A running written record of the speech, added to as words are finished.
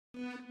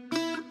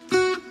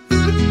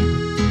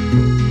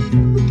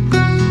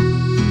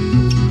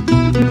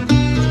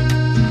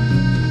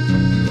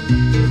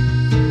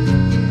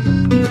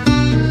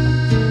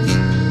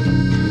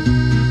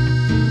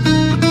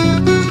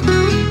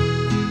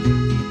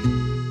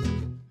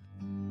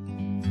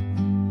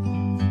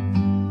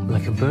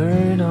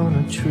bird on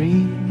a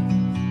tree.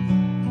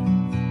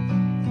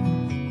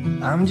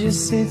 I'm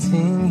just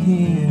sitting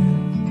here,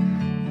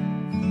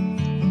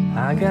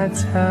 I got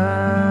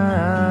time,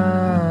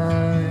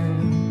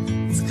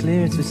 it's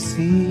clear to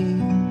see.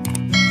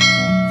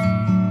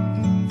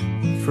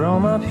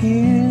 From up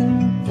here,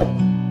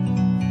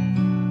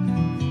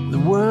 the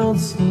world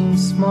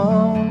seems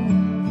small.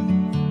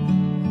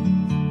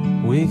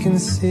 We can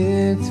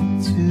sit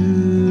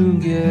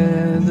together,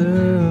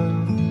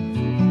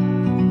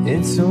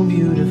 it's so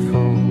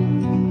beautiful,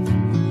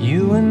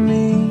 you and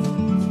me.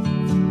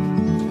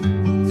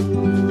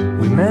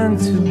 We're meant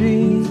to be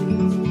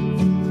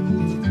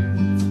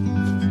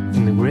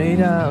in the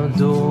great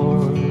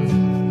outdoors,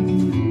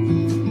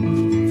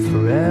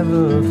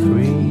 forever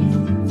free.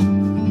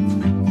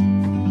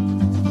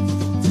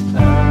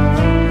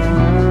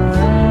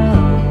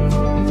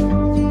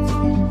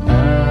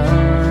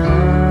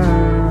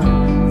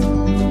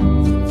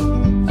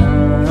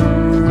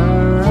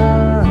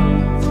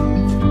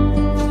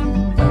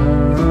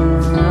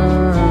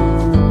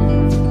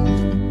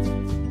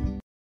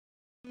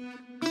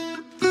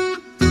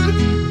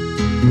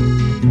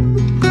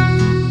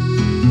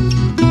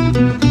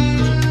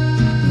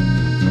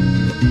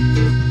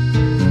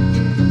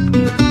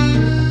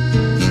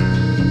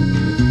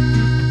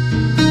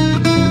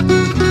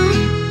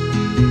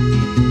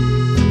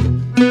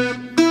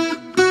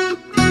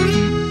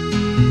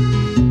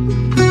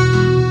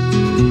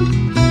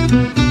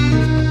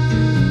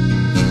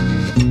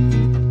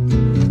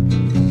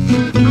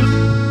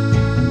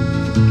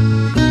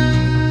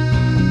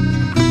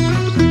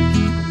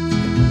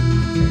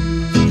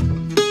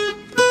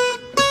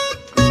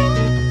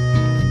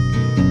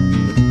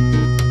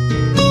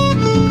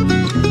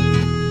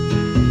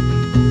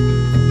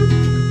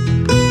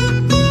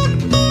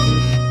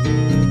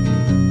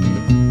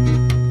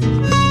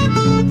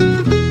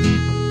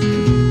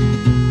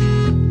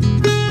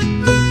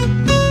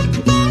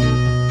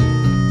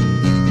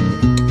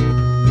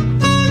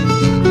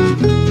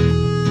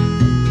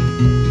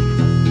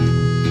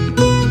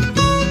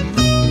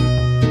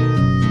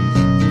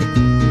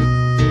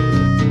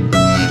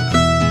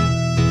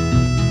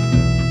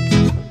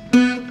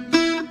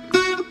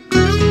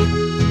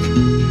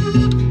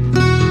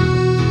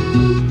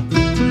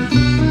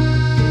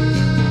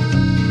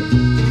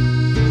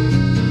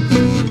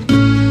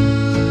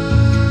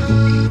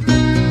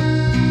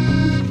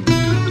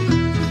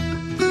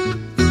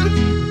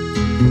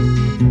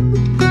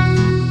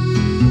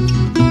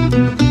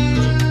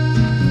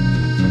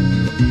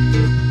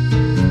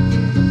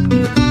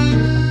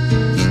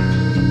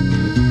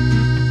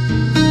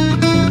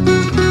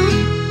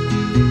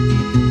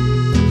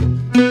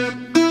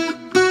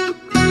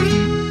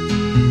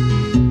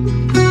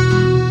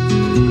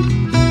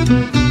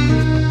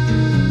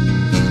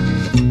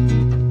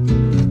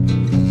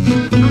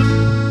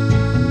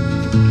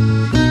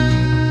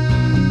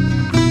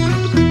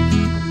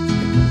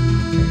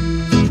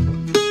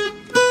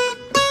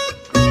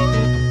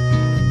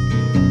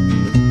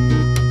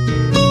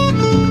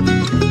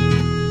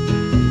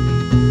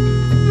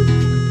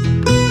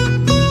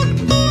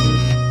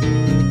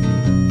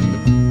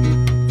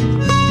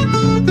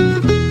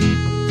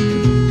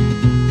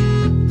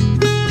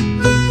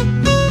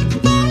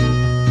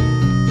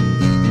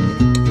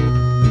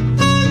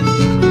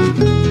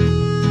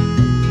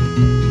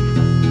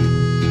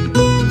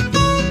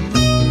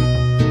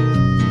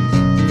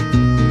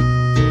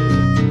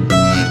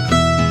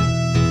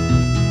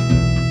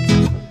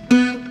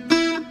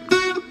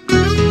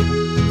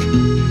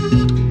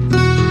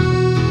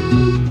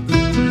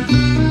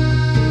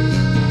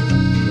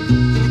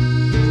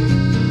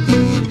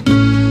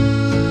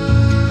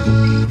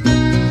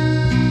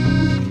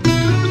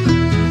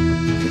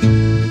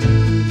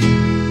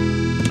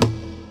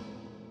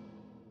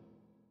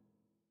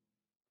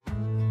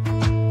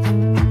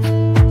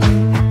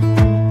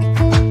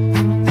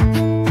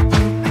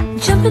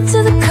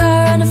 into the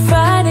car on a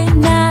Friday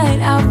night.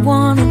 I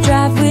wanna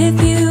drive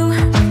with you,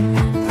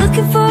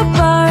 looking for a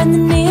bar in the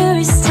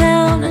nearest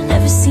town. I've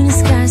never seen a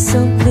sky so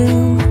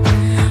blue.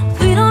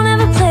 We don't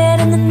ever play it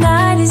and the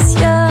night is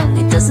young.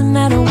 It doesn't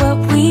matter what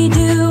we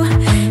do.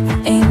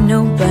 There ain't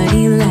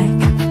nobody like,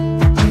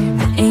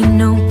 there ain't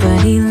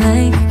nobody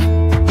like.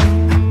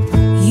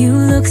 You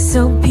look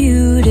so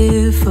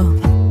beautiful,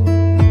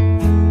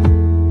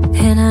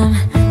 and I'm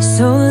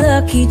so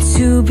lucky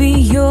to be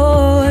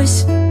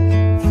yours.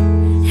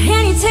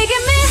 And you're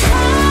taking me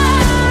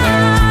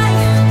high.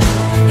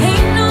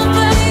 Ain't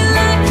nobody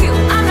like you.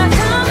 I'm not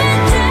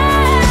coming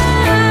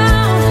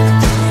down.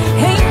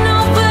 Ain't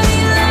nobody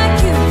like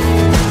you.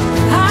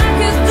 I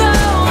could go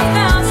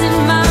 1,000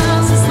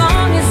 miles as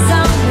long as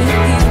I'm with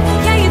you.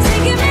 Yeah, you're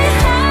taking me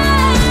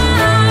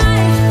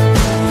high.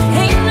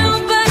 Ain't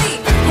nobody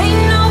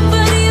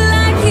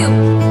like you.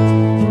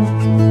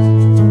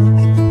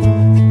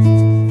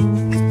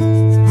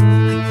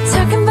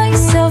 Talking by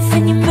yourself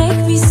and you make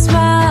me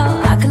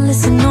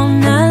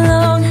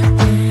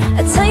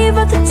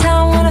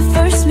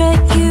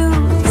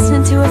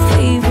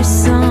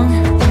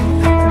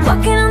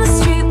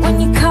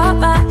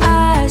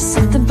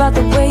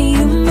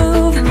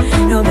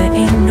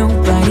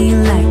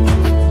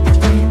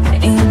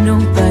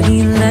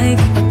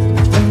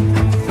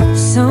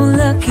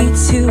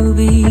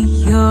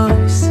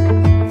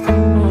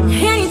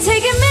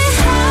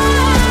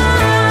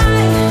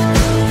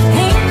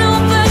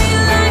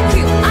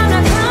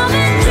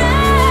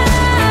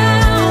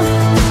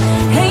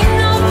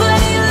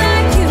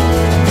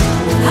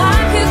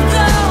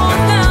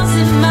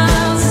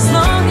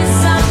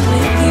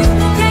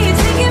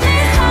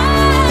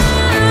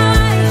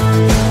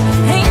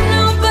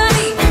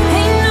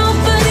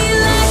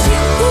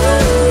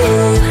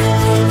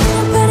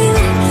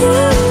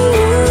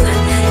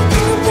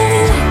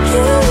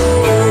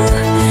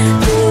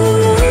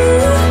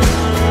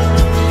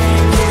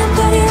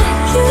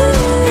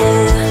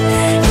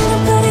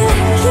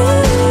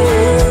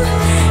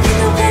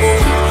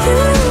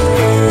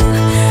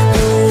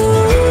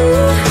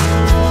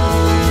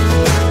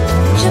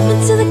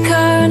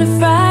on a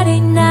Friday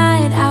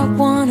night, I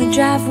wanna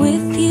drive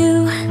with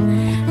you.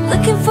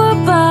 Looking for a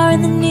bar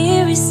in the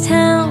nearest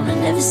town. I've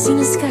never seen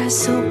a sky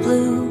so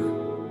blue.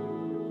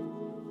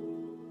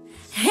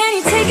 And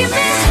you're taking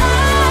me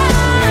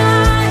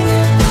high.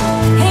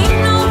 Ain't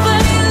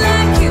nobody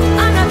like you,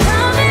 I'm not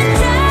coming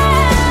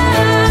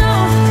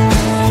down.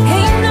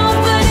 Ain't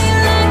nobody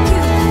like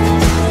you.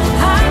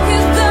 I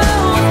could go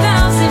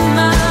 1,000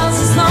 miles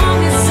as long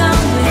as I'm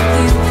with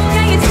you.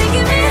 Yeah, you're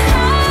taking me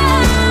high.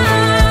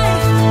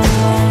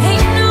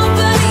 Ain't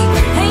nobody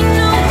like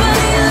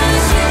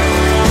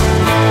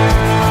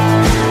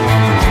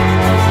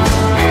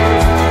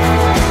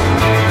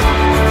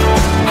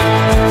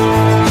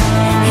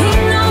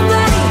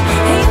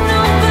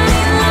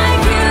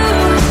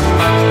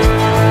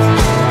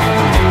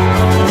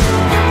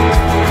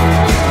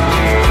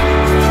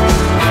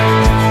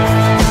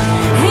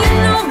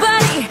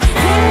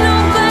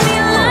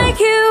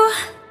you.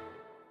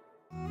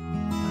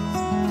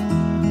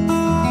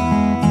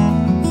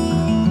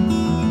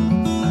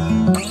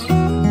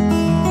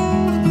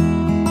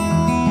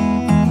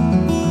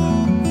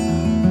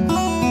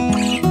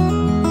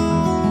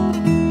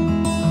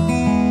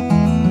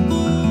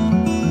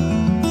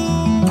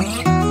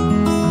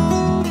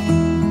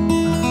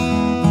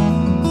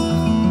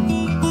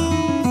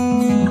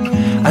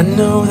 I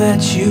know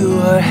that you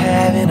are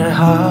having a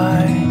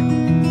hard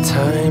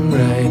time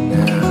right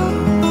now.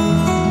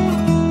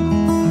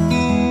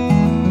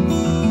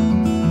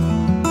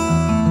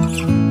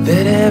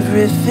 That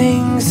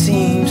everything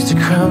seems to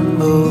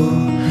crumble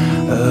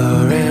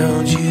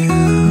around you.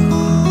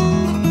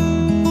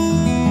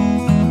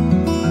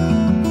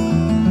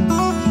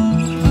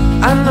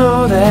 I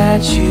know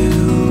that you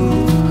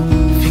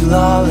feel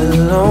all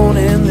alone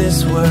in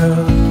this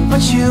world,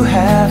 but you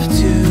have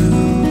to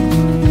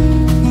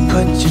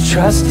put your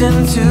trust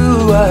into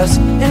us,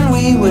 and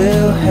we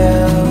will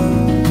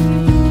help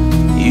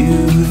you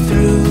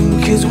through.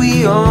 'Cause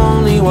we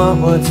only want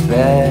what's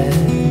best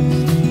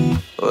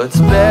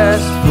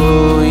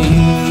for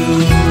you.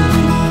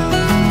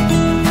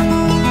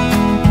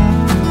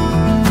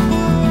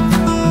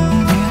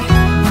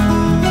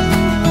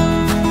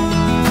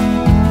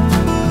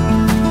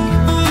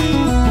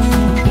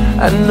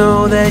 I know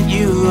that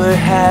you are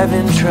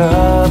having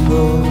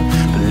trouble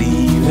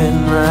believing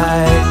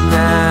right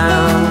now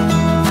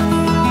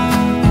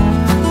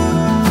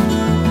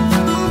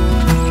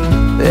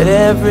that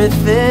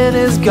everything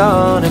is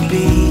gonna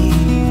be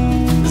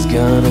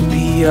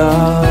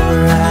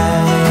alright.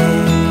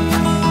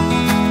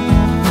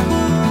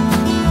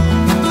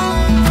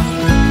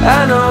 I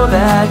know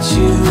that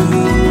you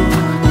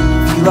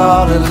feel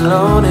all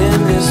alone in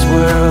this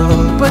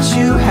world, but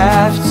you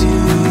have to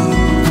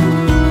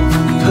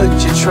put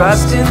your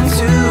trust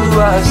into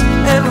us,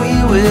 and we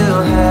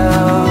will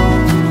help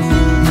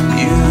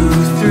you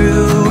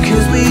through.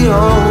 'Cause we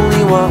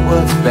only want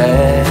what's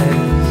best,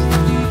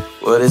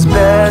 what is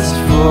best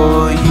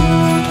for you.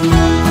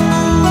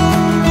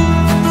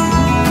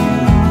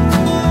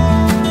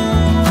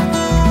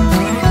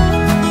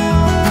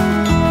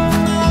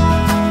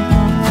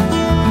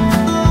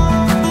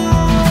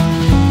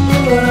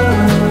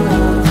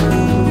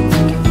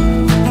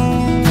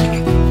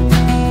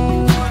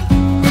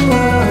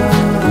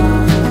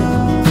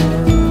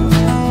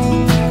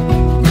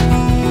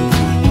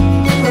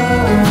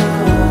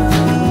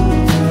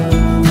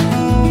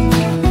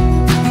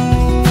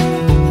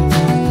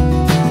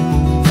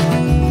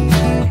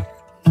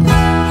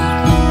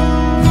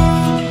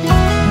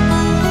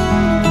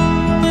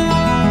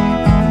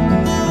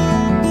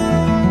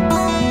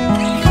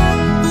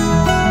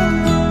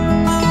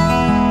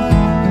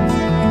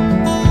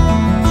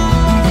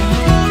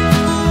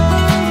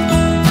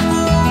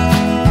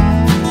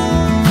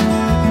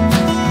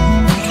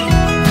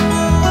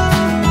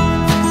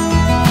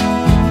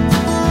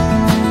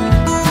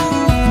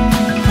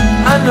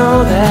 I know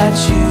that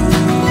you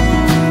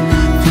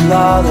feel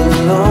all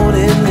alone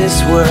in this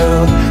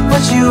world,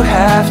 but you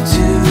have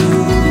to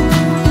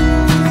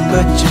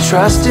put your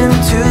trust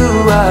into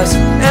us,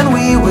 and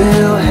we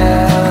will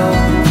help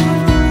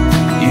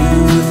you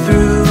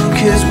through.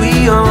 'Cause we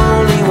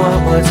only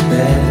want what's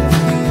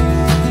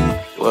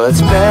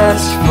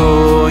best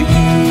for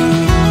you.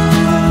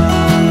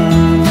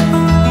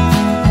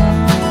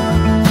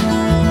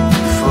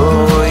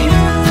 For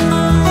you,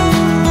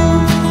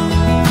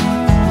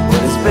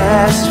 what is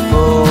best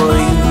for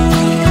you.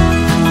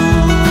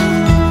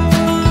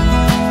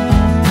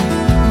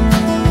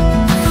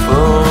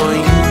 For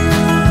you.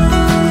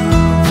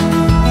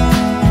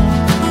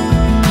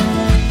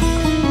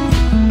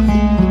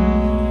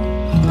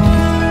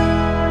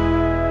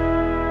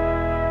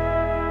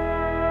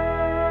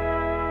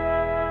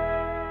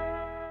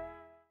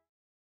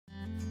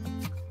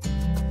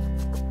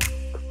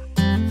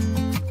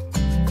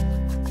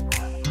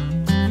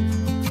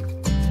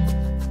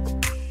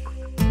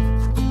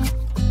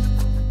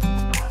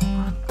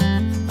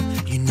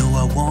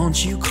 Want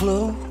you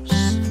close,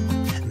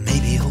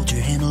 maybe hold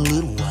your hand a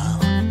little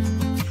while.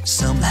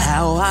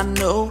 Somehow I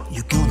know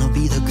you're gonna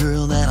be the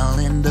girl that I'll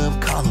end up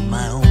calling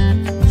my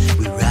own.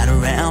 We ride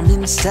around around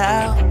in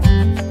style,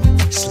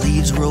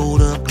 sleeves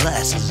rolled up,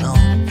 glasses on,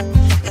 and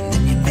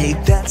then you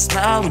make that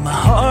smile and my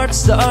heart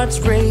starts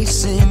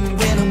racing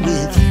when I'm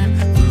with you.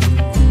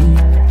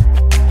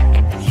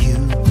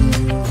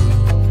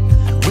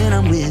 When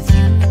I'm with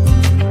you.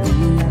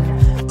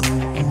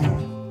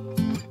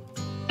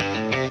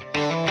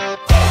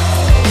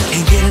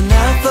 Can't get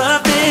enough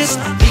of this,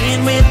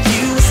 being with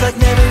you, it's like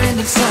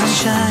never-ending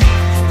sunshine.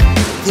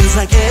 Feels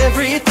like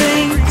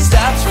everything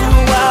stops for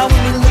a while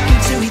when we look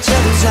into each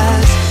other's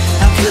eyes.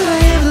 How could I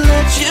ever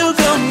let you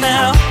go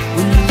now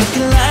when you're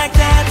looking like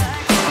that?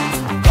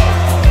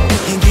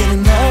 Can't get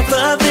enough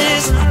of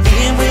this,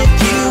 being with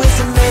you, it's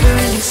a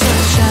never-ending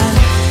sunshine.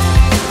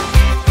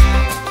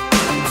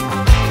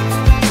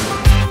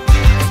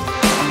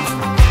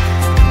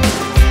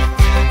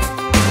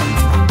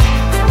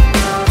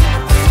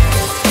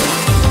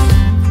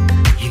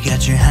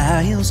 Your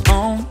high heels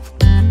on,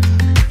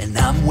 and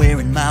I'm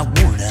wearing my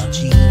worn out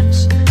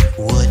jeans.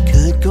 What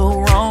could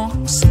go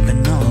wrong?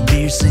 Sipping on a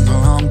beer, sing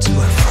along to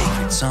our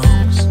favorite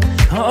songs.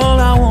 All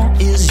I want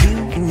is you.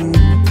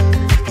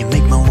 You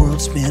make my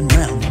world spin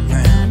round and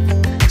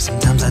round.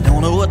 Sometimes I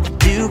don't know what to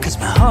do, cause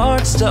my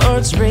heart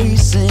starts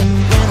racing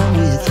when I'm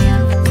with you.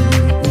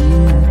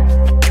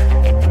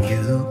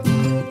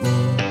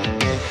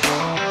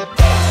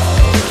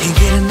 Can't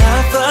get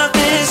enough of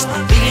this,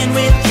 being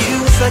with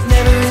you, it's like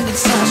never-ending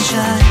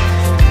sunshine.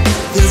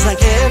 Feels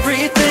like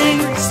everything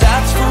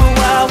stops for a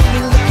while when we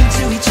look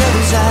into each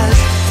other's eyes.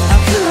 How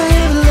could I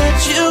ever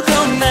let you go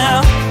now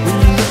when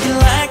you're looking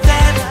like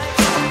that?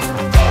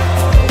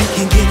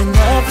 Can't get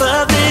enough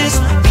of this,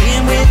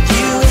 being with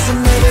you is a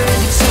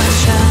never-ending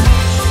sunshine.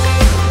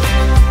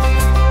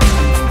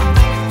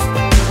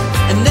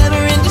 A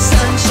never-ending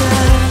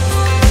sunshine.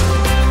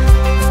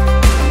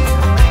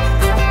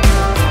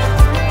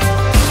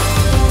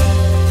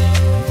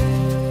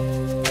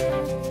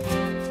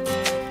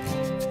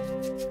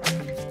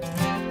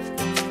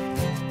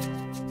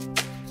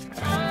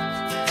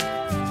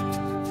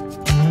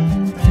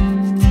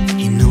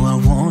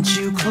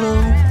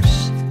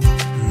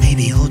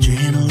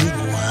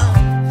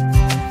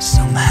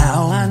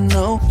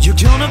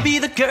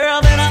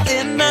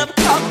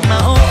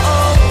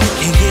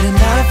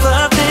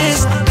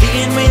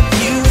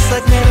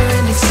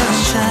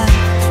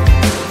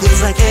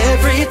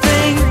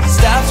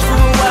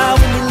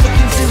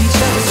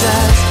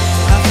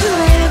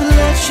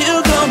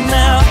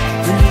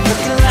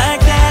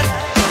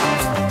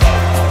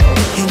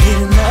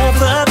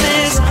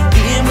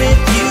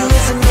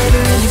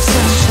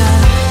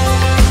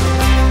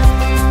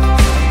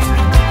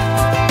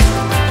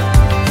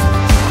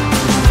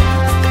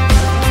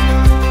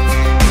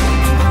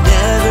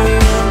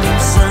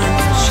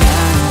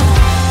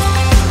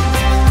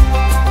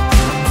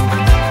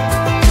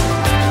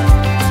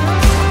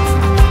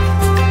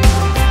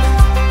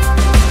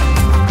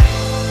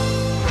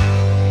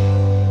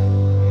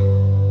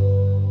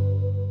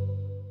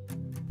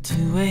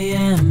 2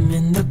 a.m.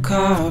 in the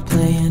car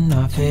playing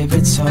our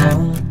favorite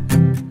song.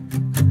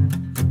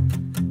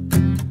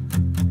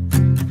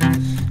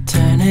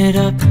 Turn it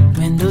up,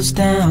 windows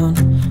down,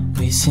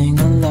 we sing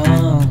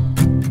along.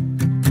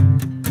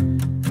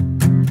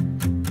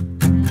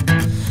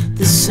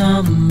 The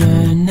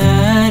summer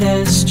night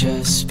has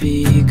just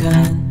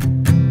begun.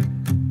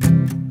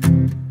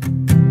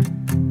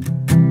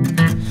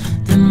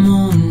 The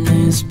moon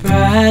is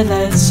bright,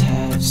 let's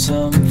have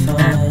some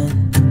fun.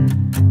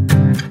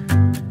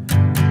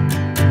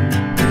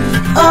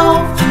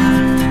 Oh,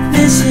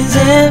 this is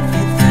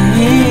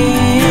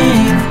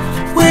everything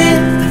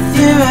with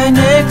you right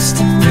next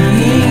to me.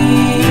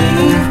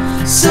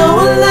 So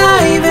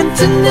alive, and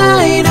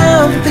tonight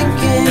I'm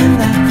thinking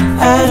that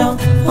I don't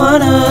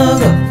wanna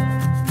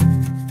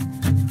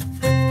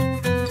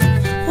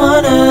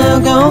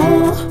go.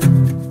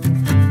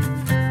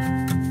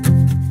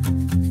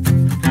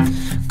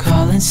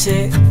 Calling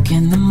sick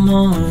in the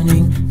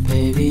morning,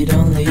 baby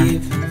don't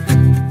leave.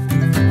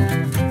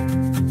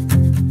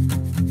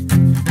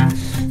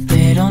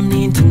 They don't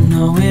need to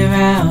know we're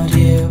out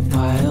here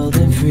wild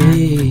and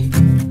free.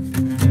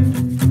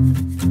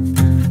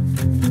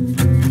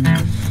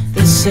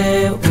 They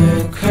say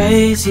we're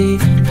crazy,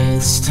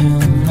 it's too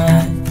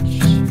much.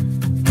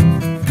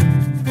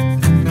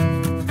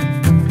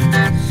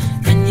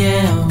 And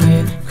yeah,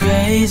 we're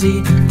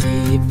crazy,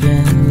 deep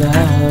in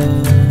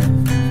love.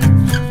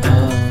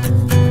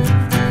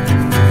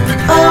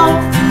 Oh,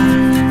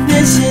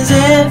 this is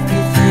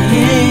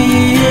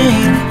everything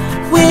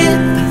with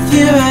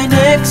you right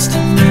next to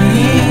me.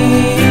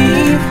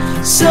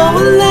 So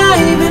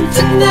alive, and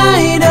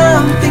tonight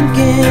I'm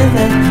thinking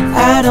that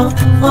I don't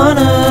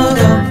wanna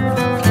go.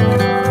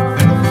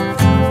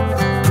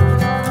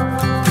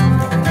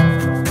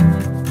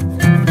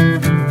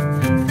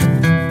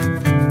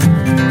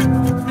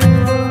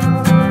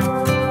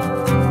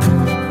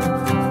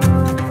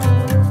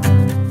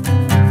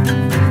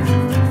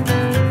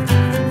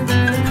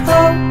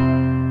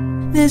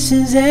 This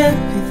is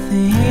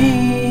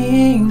everything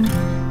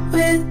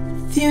with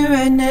you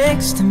right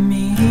next to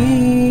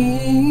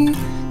me.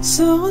 So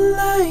so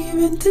alive,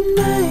 and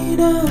tonight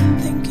I'm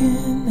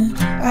thinking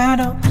that I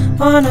don't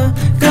wanna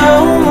go.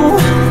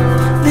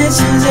 This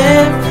is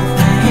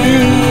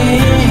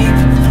everything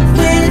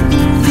with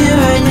you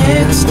right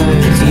next to me.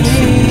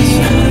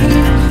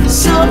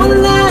 So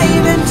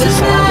alive, and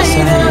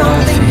tonight I'm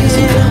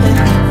thinking that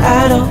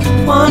I don't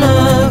wanna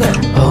go.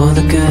 Oh,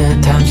 the good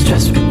times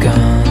just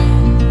begun.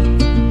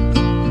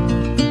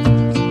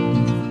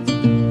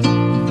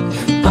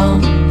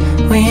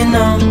 We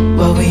know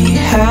what we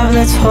have,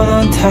 let's hold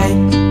on tight.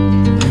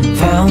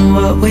 Found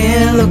what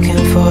we're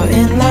looking for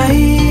in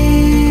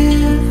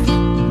life.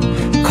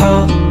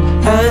 Call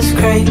us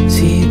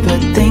crazy, but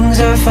things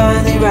are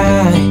finally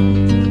right.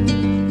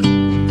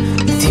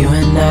 With you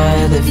and I,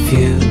 the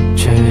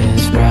future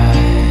is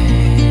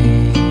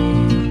bright.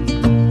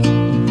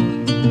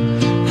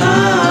 Oh,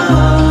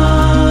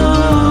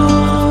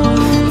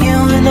 you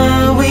and I,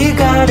 we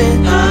got it.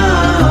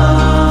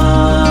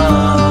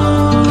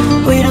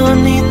 We don't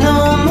need no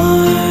more.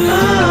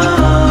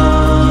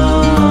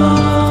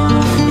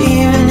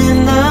 Even in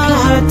the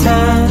hard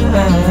times,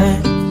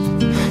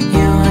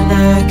 you and I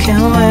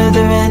can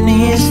weather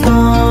any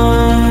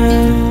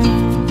storm.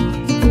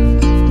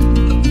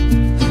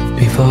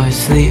 Before I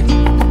sleep,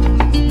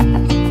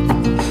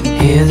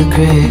 hear the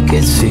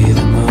crickets, see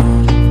the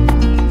moon.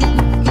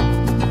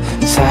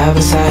 Side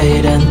by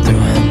side and through.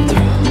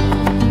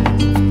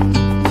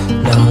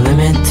 No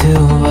limit to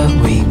what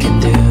we can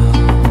do.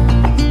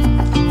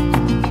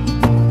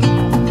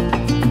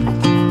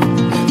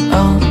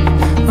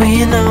 We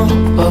know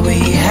what we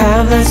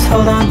have, let's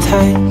hold on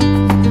tight.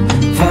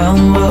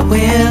 Found what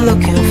we're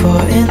looking for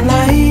in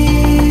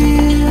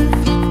life.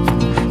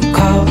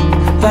 Call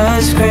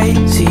us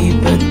crazy,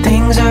 but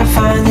things are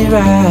finally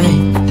right.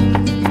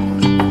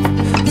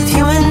 With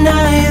you and I,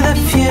 the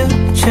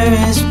future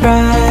is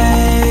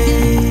bright.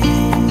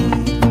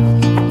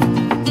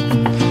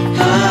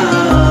 Oh,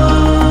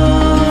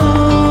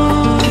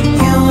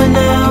 you and I,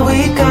 we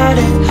got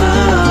it.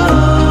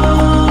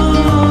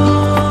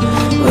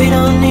 We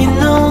don't need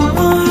no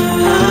more.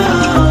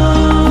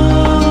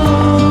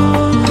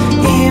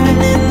 Even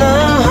in the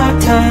hard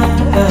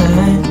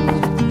times,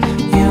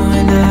 you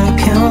and I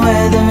can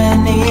weather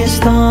any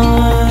storm.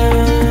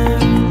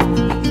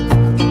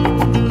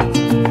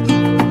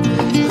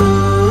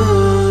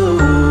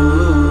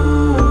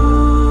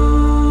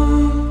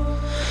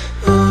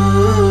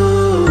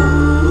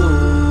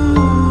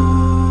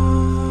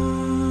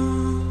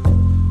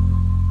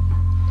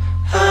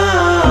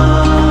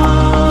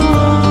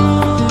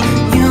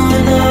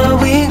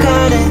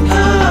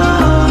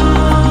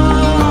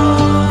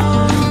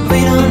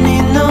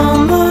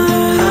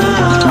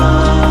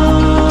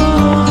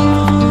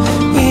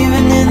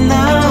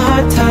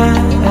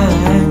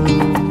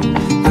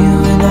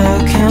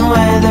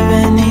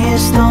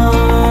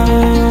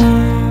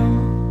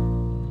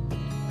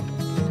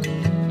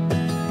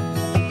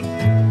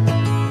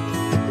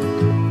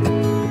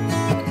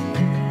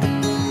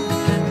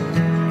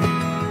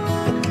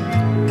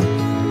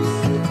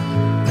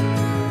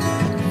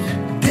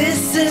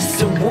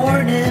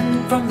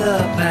 From the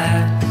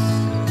past,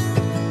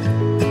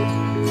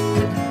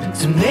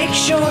 to make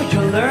sure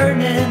you're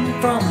learning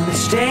from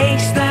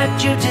mistakes that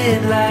you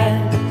did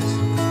last.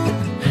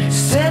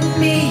 Send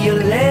me a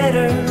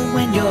letter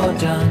when you're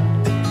done,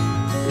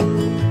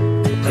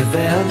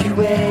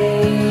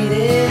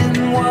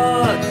 evaluating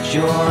what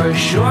your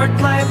short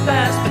life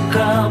has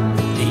become.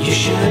 You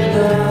should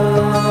know.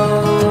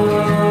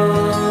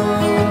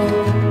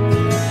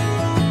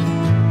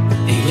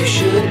 You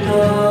should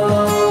know.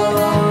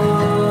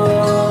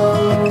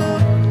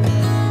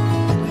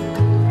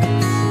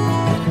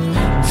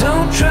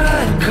 Try to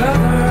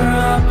cover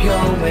up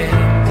your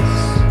ways.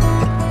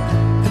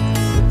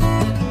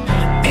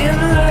 In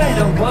light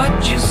of what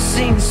you've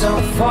seen so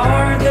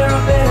far, there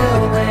are better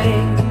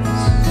ways.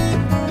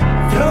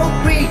 Throw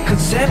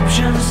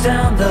preconceptions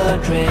down the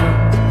drain,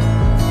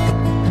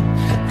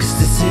 'cause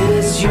this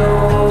is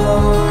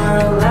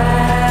your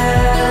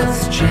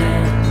last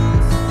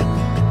chance.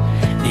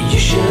 You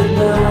should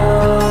know.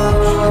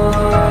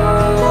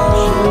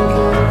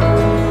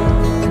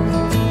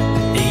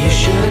 You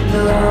should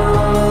know.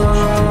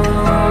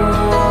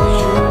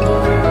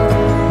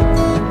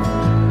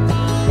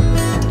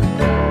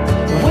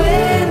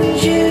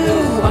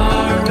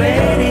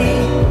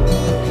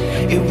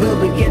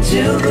 To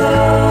glow.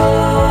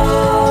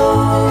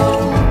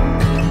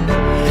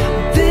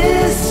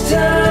 This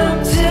time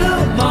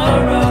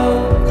tomorrow,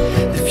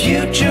 the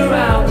future I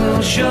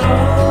will show.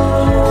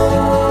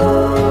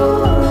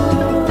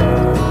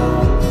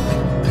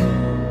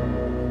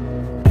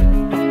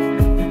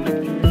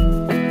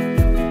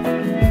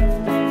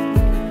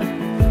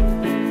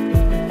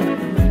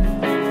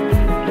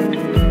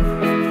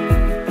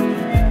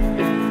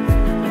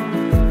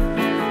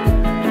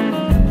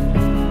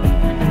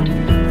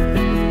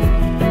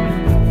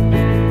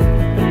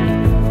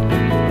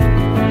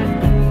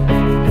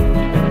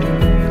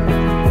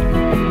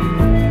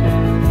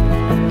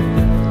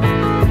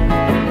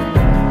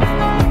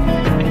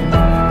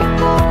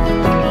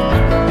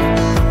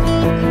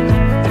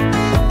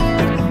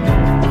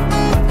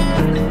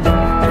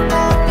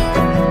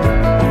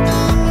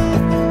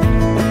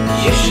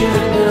 You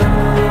should know.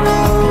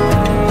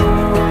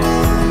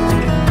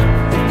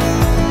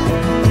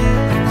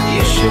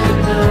 You should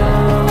know.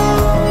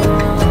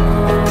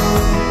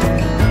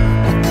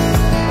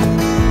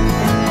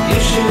 You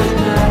should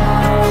know.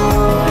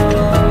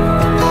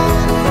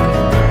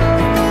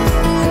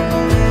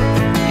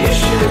 You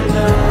should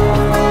know.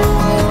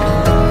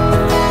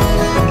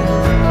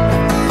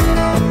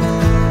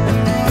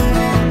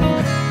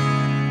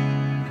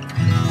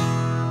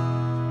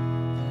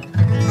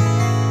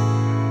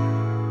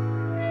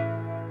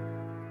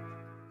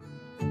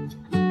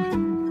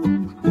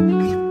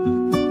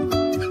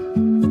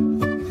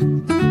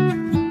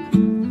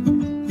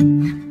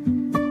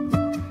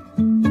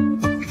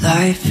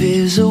 Life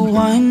is a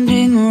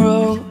winding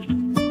road,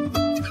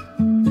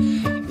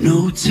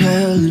 no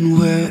telling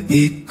where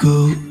it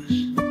goes.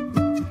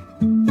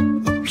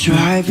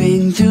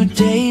 Driving through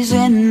days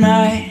and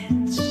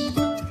nights,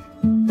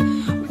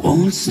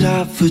 won't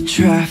stop for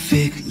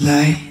traffic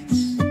lights.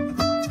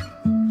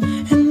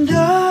 And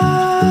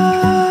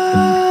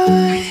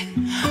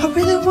I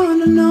really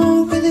wanna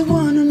know, really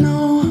wanna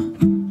know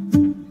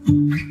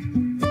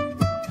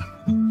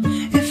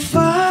if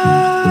I'll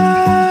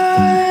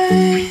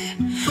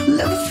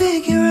ever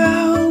figure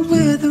out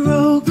where the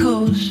road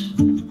goes.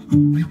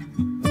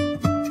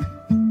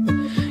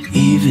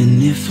 Even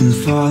if I'm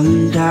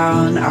falling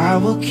down, I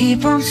will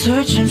keep on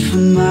searching for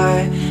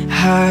my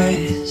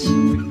highs.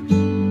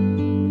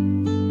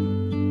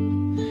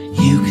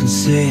 You can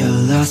say I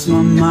lost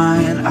my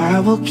mind, I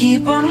will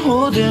keep on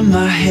holding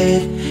my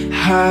head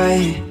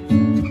high.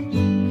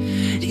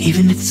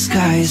 Even if the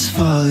sky is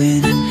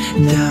falling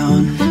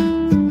down.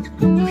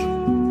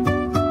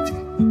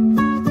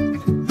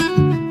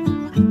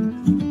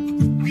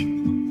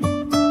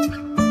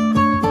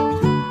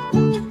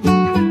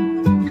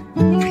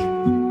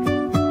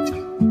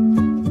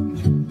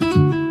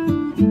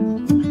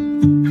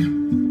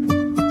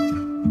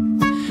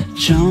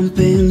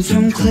 Jumping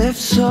from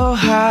cliffs so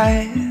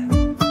high,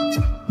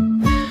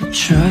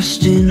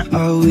 trusting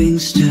our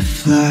wings to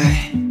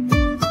fly.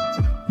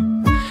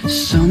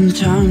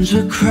 Sometimes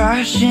we're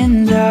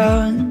crashing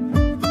down,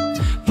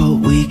 but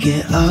we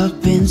get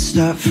up and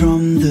start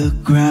from the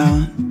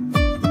ground.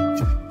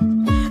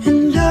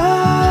 And I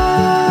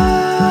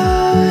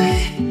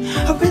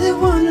really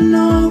wanna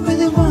know,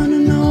 really wanna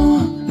know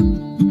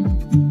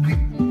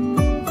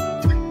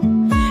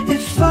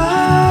if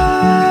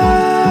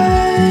I'll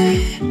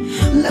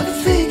ever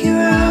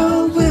figure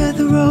out where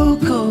the road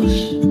goes.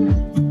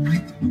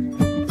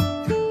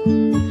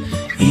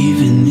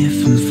 Even if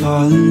I'm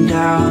falling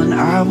down,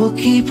 I will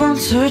keep on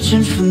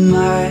searching for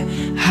my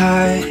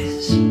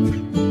highs.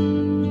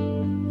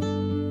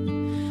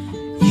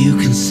 You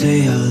can say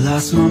I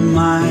lost my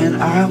mind,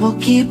 I will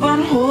keep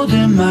on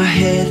holding my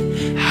head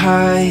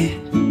high.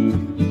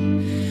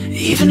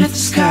 Even if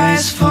the sky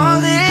is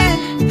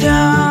falling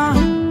down,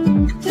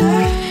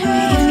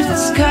 even if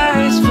the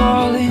sky is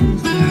falling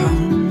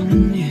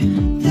down,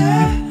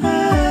 yeah.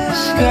 The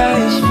sky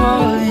is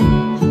falling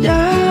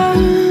down.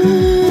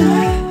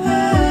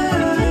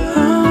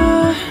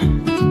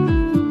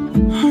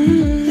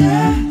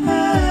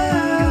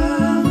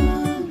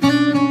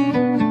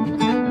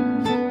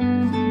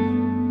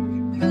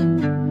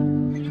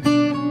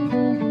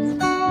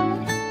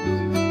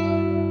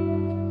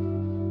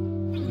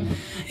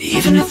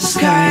 Even if the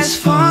sky is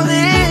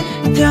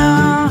falling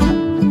down.